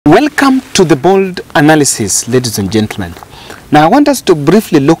Welcome to the bold analysis, ladies and gentlemen. Now I want us to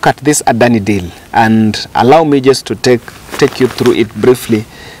briefly look at this Adani deal, and allow me just to take you through it briefly,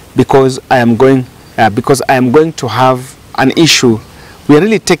 because I am going to have an issue. We are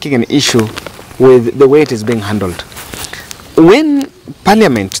really taking an issue with the way it is being handled. When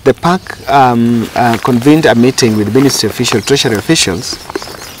Parliament, the PAC, convened a meeting with Ministry officials, Treasury officials,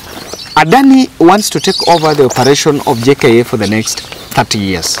 Adani wants to take over the operation of JKIA for the next 30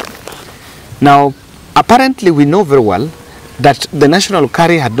 years. Now, apparently we know very well that the national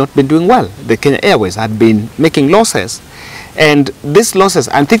carrier had not been doing well. The Kenya Airways had been making losses. And these losses,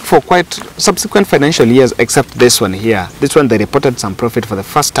 I think for quite subsequent financial years, except this one here. This one they reported some profit for the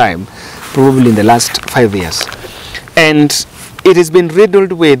first time, probably in the last 5 years. And it has been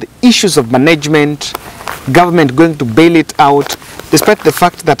riddled with issues of management, government going to bail it out, despite the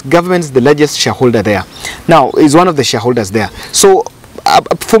fact that government is the largest shareholder there. Now, is one of the shareholders there. So,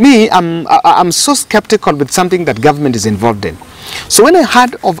 for me, I'm so skeptical with something that government is involved in. So when I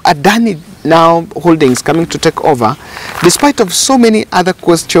heard of Adani now holdings coming to take over, despite of so many other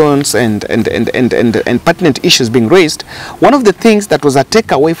questions and pertinent issues being raised, one of the things that was a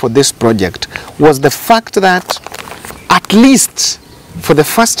takeaway for this project was the fact that at least for the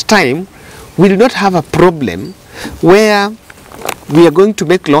first time, we do not have a problem where we are going to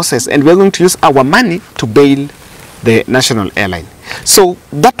make losses and we are going to use our money to bail the national airline. So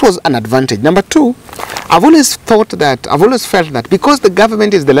that was an advantage. Number two, I've always felt that because the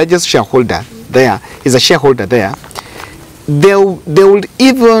government is the largest shareholder there, they would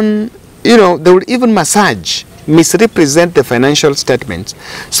even misrepresent the financial statements,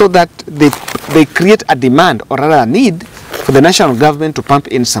 so that they create a demand, or rather a need, for the national government to pump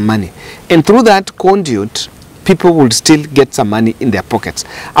in some money, and through that conduit, people will still get some money in their pockets.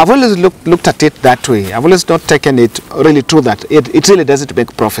 I've always looked at it that way. I've always not taken it really true that it really doesn't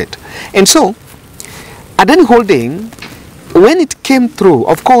make profit. And so, Adani Holding, when it came through,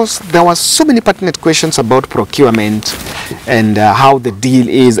 of course, there were so many pertinent questions about procurement and how the deal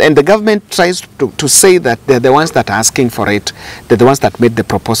is. And the government tries to say that they're the ones that are asking for it. They're the ones that made the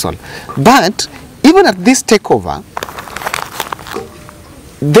proposal. But even at this takeover,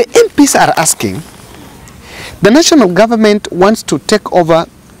 the MPs are asking, the national government wants to take over.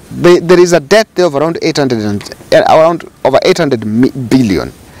 There is a debt there of around over 800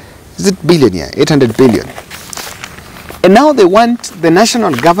 billion. Is it billion? Yeah, 800 billion. And now they want the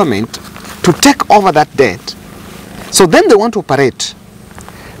national government to take over that debt. So then they want to operate.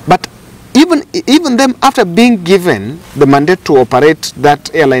 But even them, after being given the mandate to operate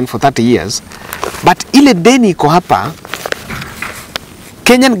that airline for 30 years, but ile deni iko hapa,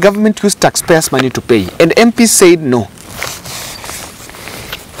 Kenyan government used taxpayers' money to pay, and MP said no.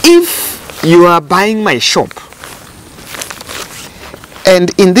 If you are buying my shop, and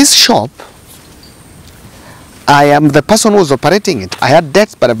in this shop, I am the person who was operating it. I had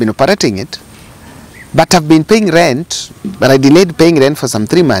debts, but I've been operating it. But I've been paying rent, but I delayed paying rent for some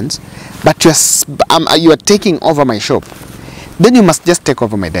 3 months. But you are taking over my shop. Then you must just take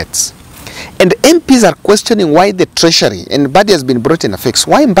over my debts. And MPs are questioning why the Treasury, and Mbadi has been brought in a fix,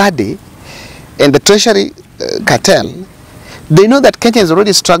 why Mbadi and the Treasury cartel, they know that Kenya is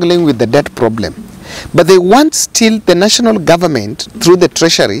already struggling with the debt problem. But they want still the national government, through the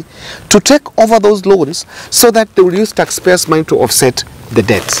Treasury, to take over those loans so that they will use taxpayers' money to offset the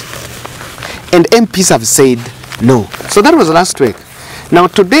debts. And MPs have said no. So that was last week. Now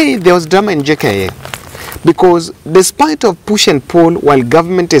today there was drama in JKIA, because despite of push and pull, while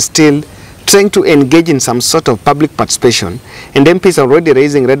government is still trying to engage in some sort of public participation, and MPs are already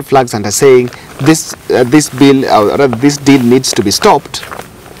raising red flags and are saying this bill, or rather this deal, needs to be stopped,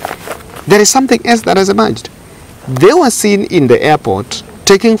 there is something else that has emerged. They were seen in the airport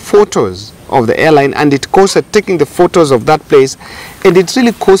taking photos of the airline, and it caused taking the photos of that place, and it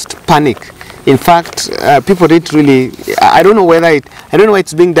really caused panic. In fact, people did really, I don't know why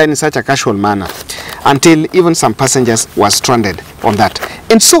it's being done in such a casual manner, until even some passengers were stranded on that.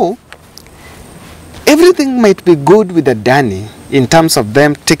 And so, everything might be good with Adani in terms of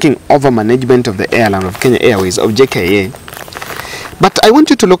them taking over management of the airline of Kenya Airways, of JKIA. But I want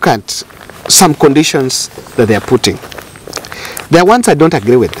you to look at some conditions that they are putting. There are ones I don't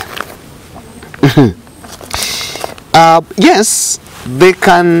agree with. Yes, they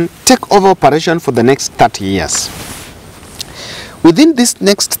can take over operation for the next 30 years. Within this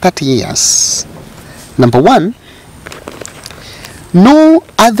next 30 years, number one, no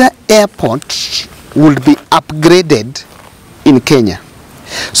other airport would be upgraded in Kenya,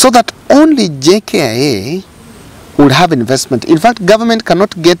 so that only JKIA would have investment. In fact, government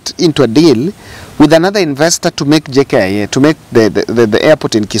cannot get into a deal with another investor to make JKIA, to make the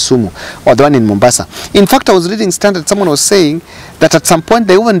airport in Kisumu or the one in Mombasa. In fact, I was reading Standard, someone was saying that at some point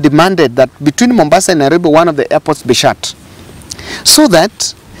they even demanded that between Mombasa and Nairobi, one of the airports be shut, so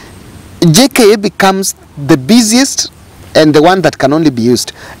that JKIA becomes the busiest and the one that can only be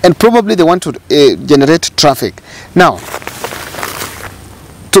used, and probably they want to generate traffic. Now,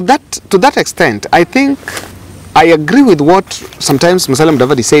 to that extent, I think I agree with what sometimes Musalia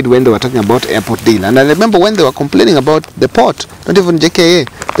Mudavadi said when they were talking about airport deal. And I remember when they were complaining about the port, not even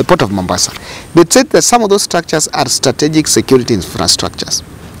JKIA, the port of Mombasa. They said that some of those structures are strategic security infrastructures.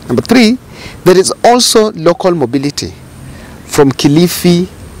 Number 3, there is also local mobility from Kilifi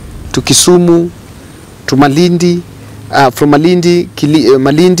to Kisumu to Malindi, from Malindi,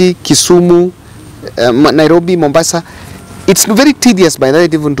 Kisumu, Nairobi, Mombasa. It's very tedious by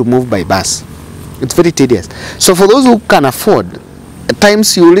that even to move by bus. It's very tedious. So for those who can afford, at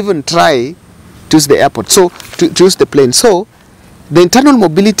times you will even try to use the airport, so to use the plane. So the internal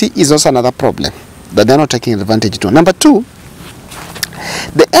mobility is also another problem that they're not taking advantage to. Number 2,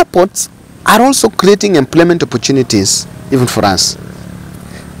 the airports are also creating employment opportunities even for us.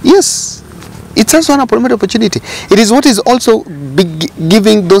 Yes, it's also an employment opportunity. It is what is also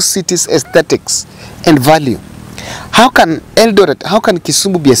giving those cities aesthetics and value. How can Eldoret, how can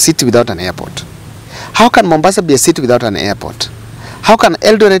Kisumu be a city without an airport? How can Mombasa be a city without an airport? How can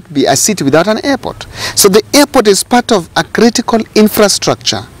Eldoret be a city without an airport? So the airport is part of a critical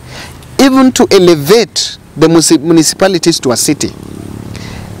infrastructure, even to elevate the municipalities to a city.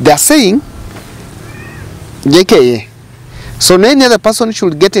 They are saying JKIA. So no any other person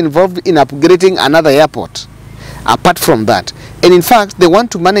should get involved in upgrading another airport apart from that. And in fact, they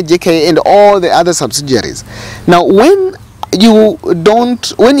want to manage JKIA and all the other subsidiaries. Now, when you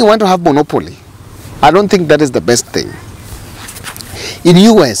want to have monopoly, I don't think that is the best thing. In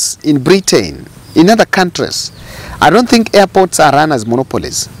US, in Britain, in other countries, I don't think airports are run as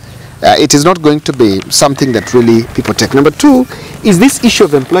monopolies. It is not going to be something that really people take. Number 2 is this issue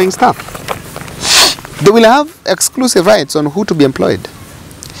of employing staff. They will have exclusive rights on who to be employed.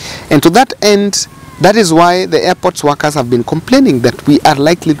 And to that end, that is why the airports workers have been complaining that we are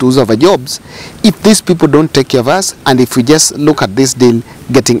likely to lose our jobs if these people don't take care of us, and if we just look at this deal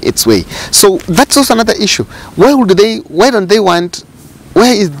getting its way. So that's also another issue. Why don't they want,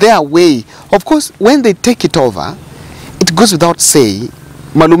 where is their way? Of course, when they take it over, it goes without say,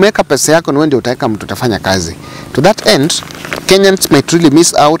 malumeka pesa yako ndio utaweka mtu utafanya kazi. To that end, Kenyans might really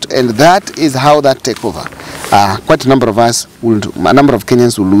miss out, and that is how that takeover. Quite a number of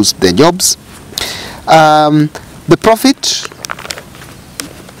Kenyans will lose their jobs. The profit,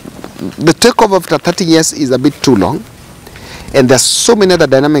 the takeover after 30 years is a bit too long, and there's so many other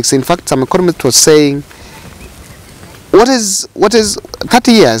dynamics. In fact, some economist was saying, what is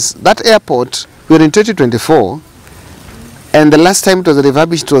 30 years? That airport, we're in 2024, and the last time it was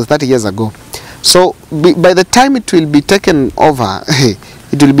refurbished was 30 years ago. So by the time it will be taken over,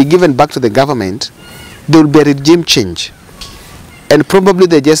 it will be given back to the government, there will be a regime change, and probably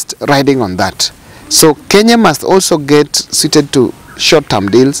they're just riding on that. So Kenya must also get suited to short-term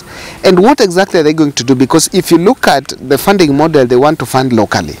deals. And what exactly are they going to do? Because if you look at the funding model, they want to fund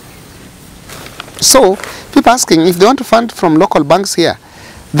locally. So people asking, if they want to fund from local banks here,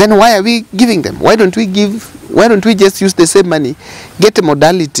 then why are we giving them? Why don't we just use the same money, get a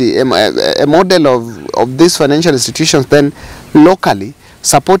modality, a model of these financial institutions then locally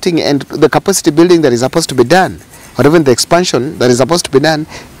supporting, and the capacity building that is supposed to be done, or even the expansion that is supposed to be done,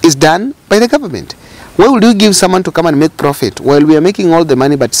 is done by the government. Why would you give someone to come and make profit while we are making all the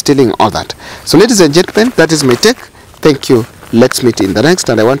money but stealing all that? So ladies and gentlemen, that is my take. Thank you. Let's meet in the next,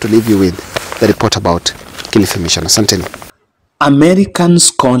 and I want to leave you with the report about Kilifi Mission. Asanteni. American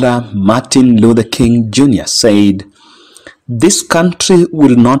scholar Martin Luther King Jr. said, "This country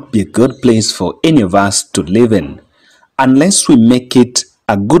will not be a good place for any of us to live in unless we make it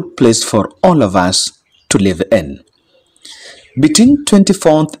a good place for all of us to live in." Between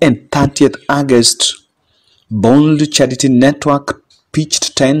 24th and 30th August, Bold Charity Network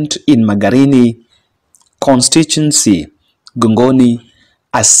pitched tent in Magarini constituency, Gongoni,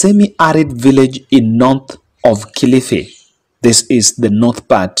 a semi-arid village in north of Kilifi. This is the north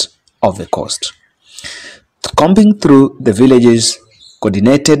part of the coast. Combing through the villages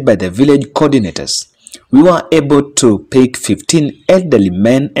coordinated by the village coordinators, we were able to pick 15 elderly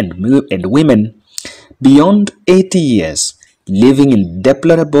men and women beyond 80 years living in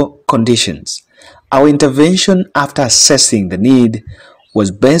deplorable conditions. Our intervention, after assessing the need,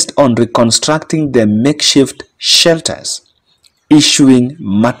 was based on reconstructing their makeshift shelters, issuing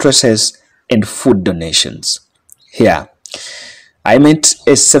mattresses and food donations. Here, I met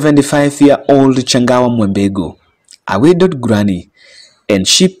a 75-year-old Changawa Mwembego, a widowed granny, and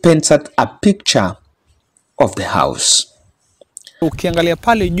she paints out a picture of the house. Ukiangalia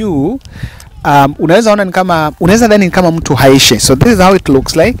pale juu, unaweza ona ni kama, unaweza dhani ni kama mtu haishi. So this is how it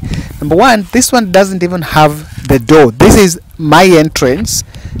looks like. Number one, this one doesn't even have the door. This is my entrance.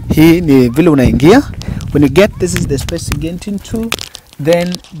 Hii ni vile unaingia. When you get, this is the space you get into.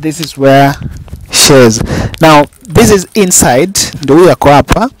 Then this is where she is. Now this is inside. Ndio huyu ako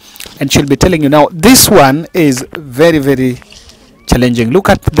hapa, and she'll be telling you now. This one is very, very challenging. Look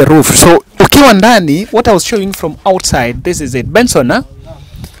at the roof. So ukiwa ndani, what I was showing from outside, this is it. Benson,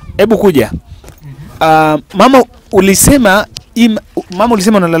 hebu kuja. Mama ulisema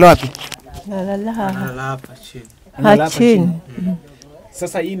unalala wapi? Nalala hapa chini.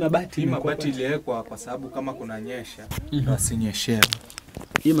 Sasa hii mabati iliwekwa kwa sababu kama kuna nyesha wasinyeshewe.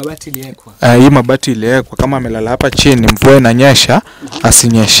 Hii mabati iliwekwa. Hii mabati iliwekwa kama amelala hapa chini, mvua inanyesha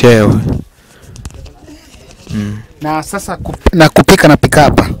asinyeshewe. Na sasa kupika na pika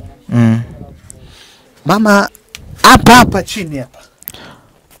hapa. Mama hapa chini hapa.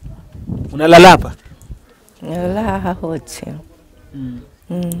 Unalala hapa? Nalala hapa chini.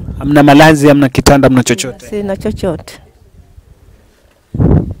 Hamna malazi, hamna kitanda, hamna chochote. Sina chochote.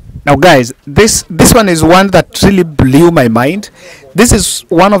 Now guys, this one is one that really blew my mind. This is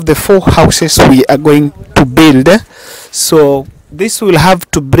one of the 4 houses we are going to build. So this will have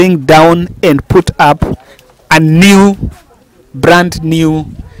to bring down and put up a new, brand new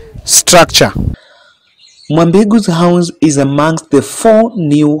structure. Mwambegu's house is amongst the 4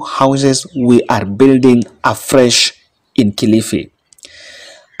 new houses we are building afresh in Kilifi.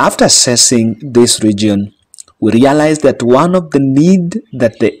 After assessing this region, we realized that one of the need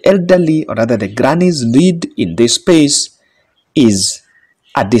that the elderly, or rather the grannies, need in this space is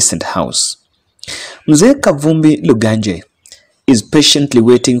a decent house. Mzee Kavumbi Luganje is patiently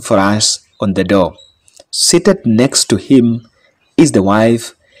waiting for us on the door. Seated next to him is the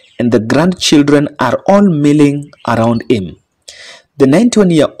wife, and the grandchildren are all milling around him. The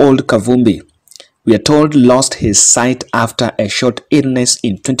 91-year-old Kavumbi, we are told, lost his sight after a short illness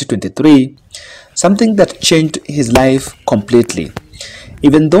in 2023, something that changed his life completely.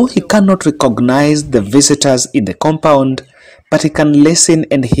 Even though he cannot recognize the visitors in the compound, but he can listen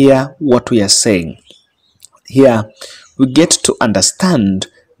and hear what we are saying. Here, we get to understand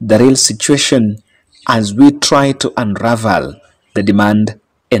the real situation as we try to unravel the demand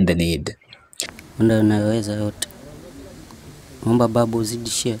and the need. Unaweza yote. Naomba babu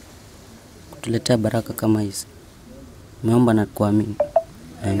uzidishie kutuletea baraka kama hizi. Naomba na kuamini.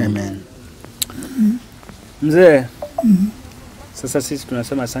 Amen. Mzee, sasa sisi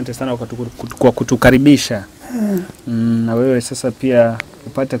tunasema asante sana kwa kutukaribisha. Na wewe sasa pia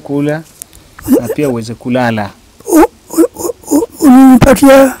upate kula na pia uweze kulala.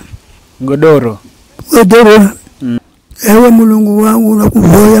 Unipatia godoro. Ewe Mulungu wangu,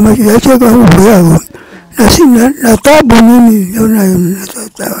 nakuvoya maisha yangu yako. Na sina na tabu mimi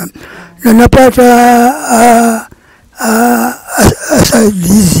na napata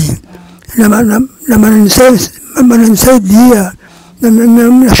asaidizi na mananisaidia na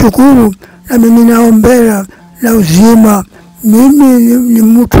nashukuru na mimi naombea na uzima. Mimi ni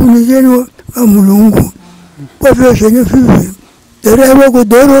mtu nijeni wa Mulungu. Kwa vile chenye vivi dereva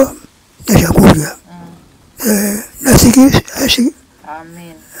godoro na chakula.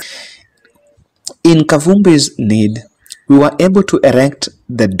 Amen. In Kavumbi's need, we were able to erect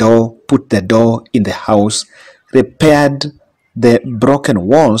the door, put the door in the house, repaired the broken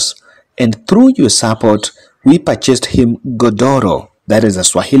walls, and through your support, we purchased him godoro, that is a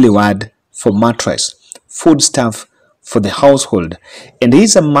Swahili word for mattress, foodstuff for the household, and he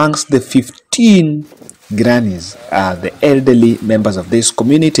is amongst the 15 grannies, the elderly members of this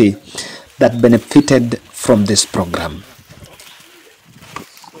community that benefited from this program.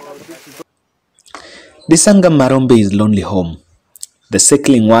 Disanga Marombe is lonely home. The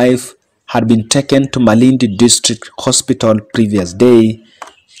sickling wife had been taken to Malindi District Hospital previous day,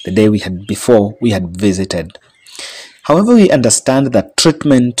 the day before we had visited. However, we understand that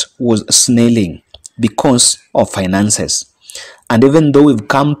treatment was snailing because of finances. And even though we've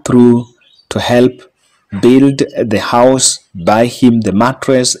come through to help build the house, buy him the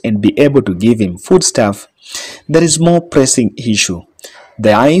mattress, and be able to give him foodstuff, there is more pressing issue.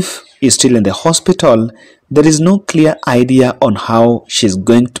 The wife is still in the hospital. There is no clear idea on how she's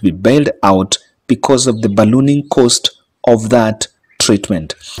going to be bailed out because of the ballooning cost of that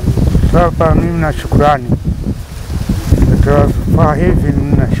treatment. Sasa mimi na shukrani. Kwa hivi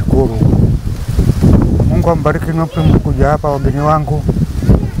ninashukuru. Mungu ambariki nipe mkuja hapa wageni wangu.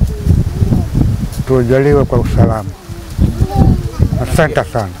 Tujaliwe kwa usalama. Asante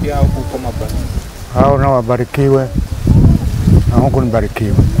sana. Pia huko mabasi. Hao na wabarikiwe. Na huko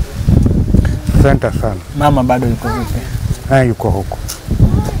nibarikiwe. Asante sana. Mama bado yuko vipi? Yuko huko.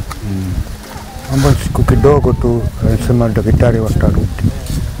 Mambo siku kidogo tu alisema daktari watarudi.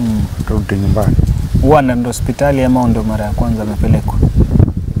 Watarudi nyumbani. Huwa ndo hospitali ama ndo mara ya kwanza amepelekwa?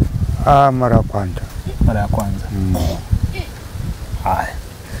 Mara ya kwanza. Mara ya kwanza.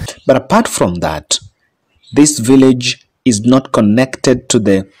 But apart from that, this village is not connected to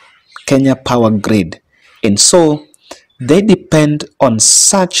the Kenya power grid, and so they depend on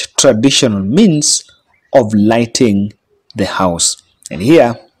such traditional means of lighting the house. And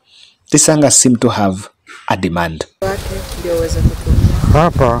here, this anga seem to have a demand.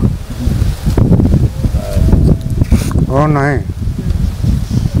 Hapa ona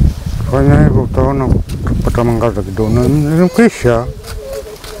fanya hivyo utaona tupata mwangaza kidogo. Nikisha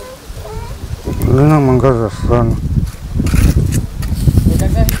nina mwangaza sana.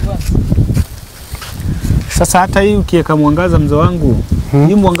 Sasa hata hii ukiweka mwangaza mzee wangu,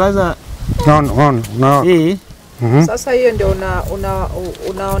 hii mwangaza no. Hii Sasa hiyo ndio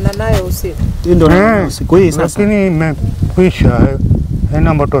unaona nayo usiku. Hii ndio usiku hii sasa. Lakini imekwisha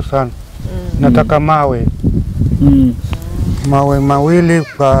haina moto sana. Nataka mawe. Mawe mawili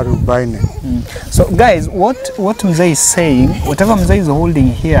kwa 40. So guys, what Mzee is saying, whatever Mzee is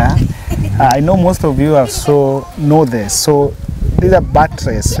holding here, I know most of you have know this. So these are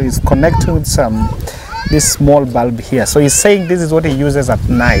batteries. So he's connecting with this small bulb here. So he's saying this is what he uses at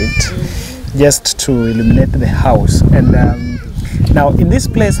night, just to illuminate the house. And now in this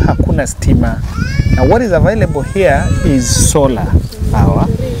place hakuna stima. Now what is available here is solar power.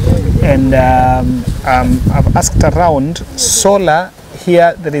 And I've asked around solar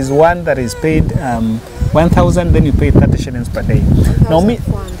here. There is one that is paid 1,000, then you pay 30 shillings per day. Now me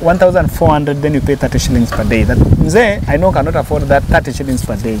 1,400, then you pay 30 shillings per day. That Mzee, I know, cannot afford that 30 shillings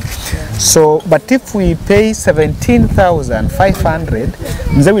per day. So, but if we pay 17,500,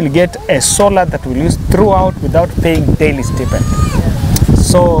 Mzee will get a solar that will use throughout without paying daily stipend.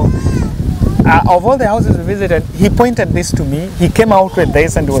 So, of all the houses we visited, he pointed this to me. He came out with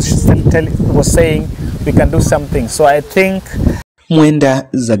this and was saying we can do something. So I think Mwenda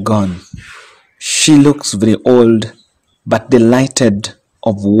Zagon. She looks very old, but delighted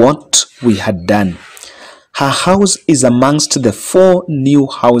of what we had done. Her house is amongst the 4 new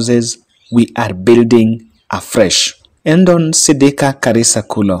houses we are building afresh. And on Sideka Karisa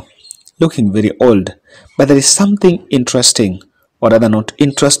Kulo, looking very old, but there is something interesting, or rather not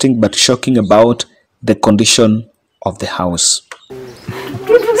interesting but shocking about the condition of the house.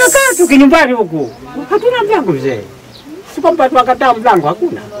 Tunakaa tukinyumbani huku. Hatuna mlango mzee. Si kwamba tuwakataa mlango,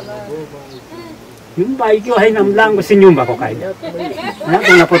 hakuna. Nyumba ikiwa haina mlango si nyumba kwa kaida. Na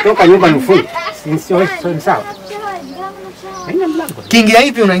unapotoka nyumba nufu. Sio sawa. Haina mlango. kiingia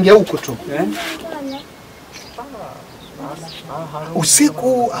hivi unaingia huko tu.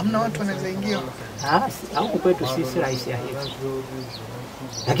 Usiku hamna watu wanaweza ingia. Huko kwetu sisi rahisi ya hivi.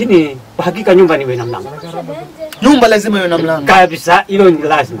 Lakini kwa hakika nyumba niwe na mlango. Nyumba lazima iwe na mlango. Kabisa, hilo ni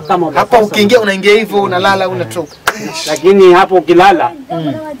lazima. Kama hapa ukiingia unaingia hivyo, unalala unatoka. Lakini hapo ukilala,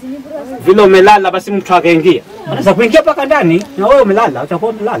 vile umelala basi mtu akaingia. Anaweza kuingia paka ndani na wewe umelala,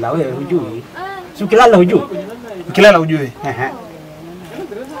 utakuwa umelala wewe hujui. Si ukilala hujui. Ukilala hujui.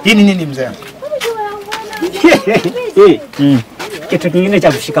 Hii ni nini mzee? Kitu kingine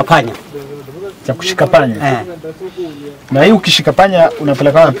cha kushika panya. Cha kushika panya. Na hii ukishika panya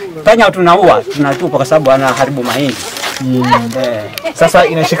unapeleka wapi? Panya tunaua, tunatupa kwa sababu anaharibu mahindi. Sasa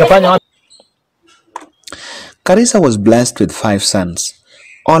inashika panya wapi? Karisa was blessed with 5 sons.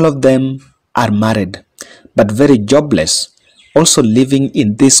 All of them are married, but very jobless, also living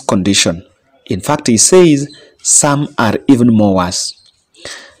in this condition. In fact, he says some are even more worse.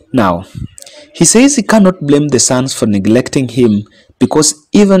 Now, he says he cannot blame the sons for neglecting him because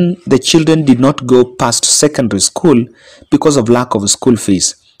even the children did not go past secondary school because of lack of school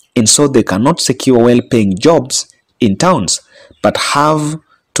fees, and so they cannot secure well-paying jobs in towns, but have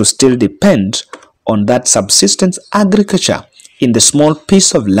to still depend on that subsistence agriculture in the small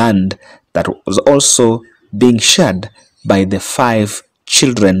piece of land that was also being shared by the 5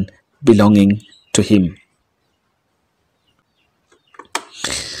 children belonging to him.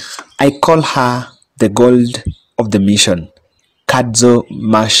 I call her the gold of the mission, Kadzo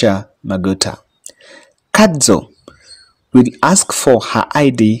Masha Magota. Kadzo will ask for her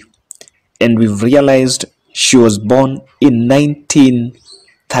ID, and we've realized she was born in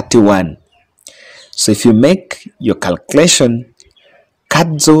 1931. So if you make your calculation,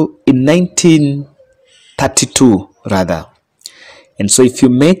 Kadzo in 1932 and so if you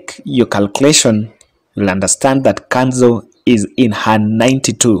make your calculation, you'll understand that Kadzo is in her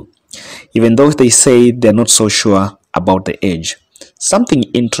 92, even though they say they're not so sure about the age. Something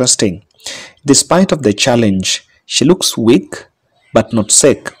interesting. Despite of the challenge, she looks weak but not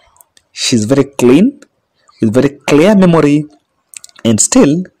sick. She's very clean, with very clear memory, and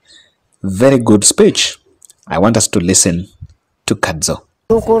still very good speech. I want us to listen to Kadzo.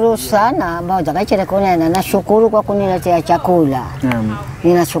 Shukuru sana moja kachele kunena, nashukuru kwa kuniletea chakula.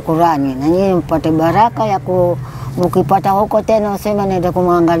 Nina shukurani na nyinyi mpate baraka ya mkipata huko tena usema nenda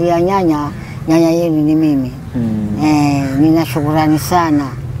kumwangalia nyanya yenu ni mimi. Nina shukurani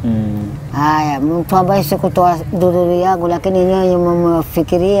sana. Haya, mtu ambaye sikutoa dhururi yangu lakini nyinyi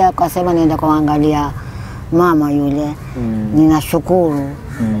mmefikiria kwa sema nenda kumwangalia mama yule. Ninashukuru.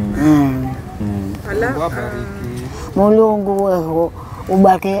 Mulungu wewe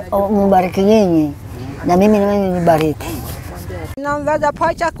mubariki nyinyi na mimi nibariki. Namvaza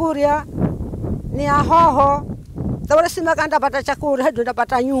pa chakuria ni ahoho. Tawala simakanda pata chakura hadi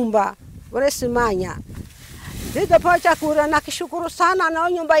ndapata nyumba. Wale simanya. Ndio pa chakura na kishukuru sana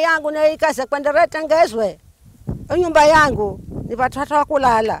na nyumba yangu na ikase kuendelea tengezwe. Nyumba yangu nipata hata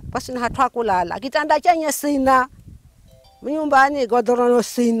kulala, basi na hata kulala. Kitanda chenye sina. Nyumbani godoro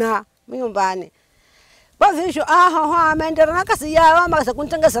sina. Nyumbani. Bavisho amendera na kasi yao makasa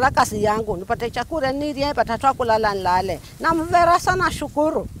kuntengezera kasi yangu nipate chakula nilie patatu kulala nlale na mvera sana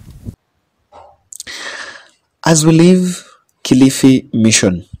shukuru. As we leave Kilifi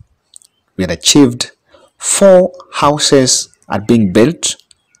mission, we had achieved 4 houses are being built,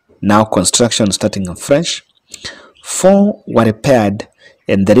 now construction starting afresh. 4 were repaired,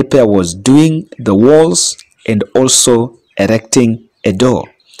 and the repair was doing the walls and also erecting a door,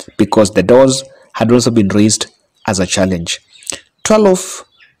 because the doors had also been raised as a challenge. 12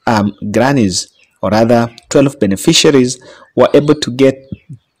 grannies, or rather 12 beneficiaries, were able to get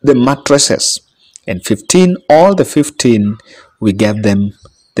the mattresses, and 15, all the 15, we gave them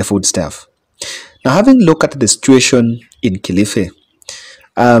the food stuff. Now, having looked at the situation in Kilifi,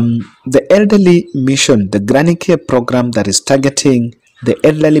 the elderly mission, the granny care program that is targeting the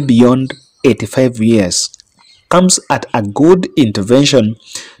elderly beyond 85 years, comes at a good intervention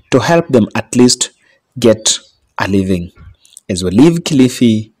to help them at least get a living. As we leave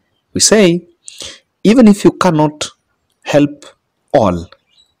Kilifi, we say, even if you cannot help all,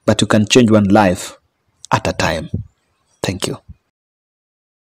 but you can change one life at a time. Thank you.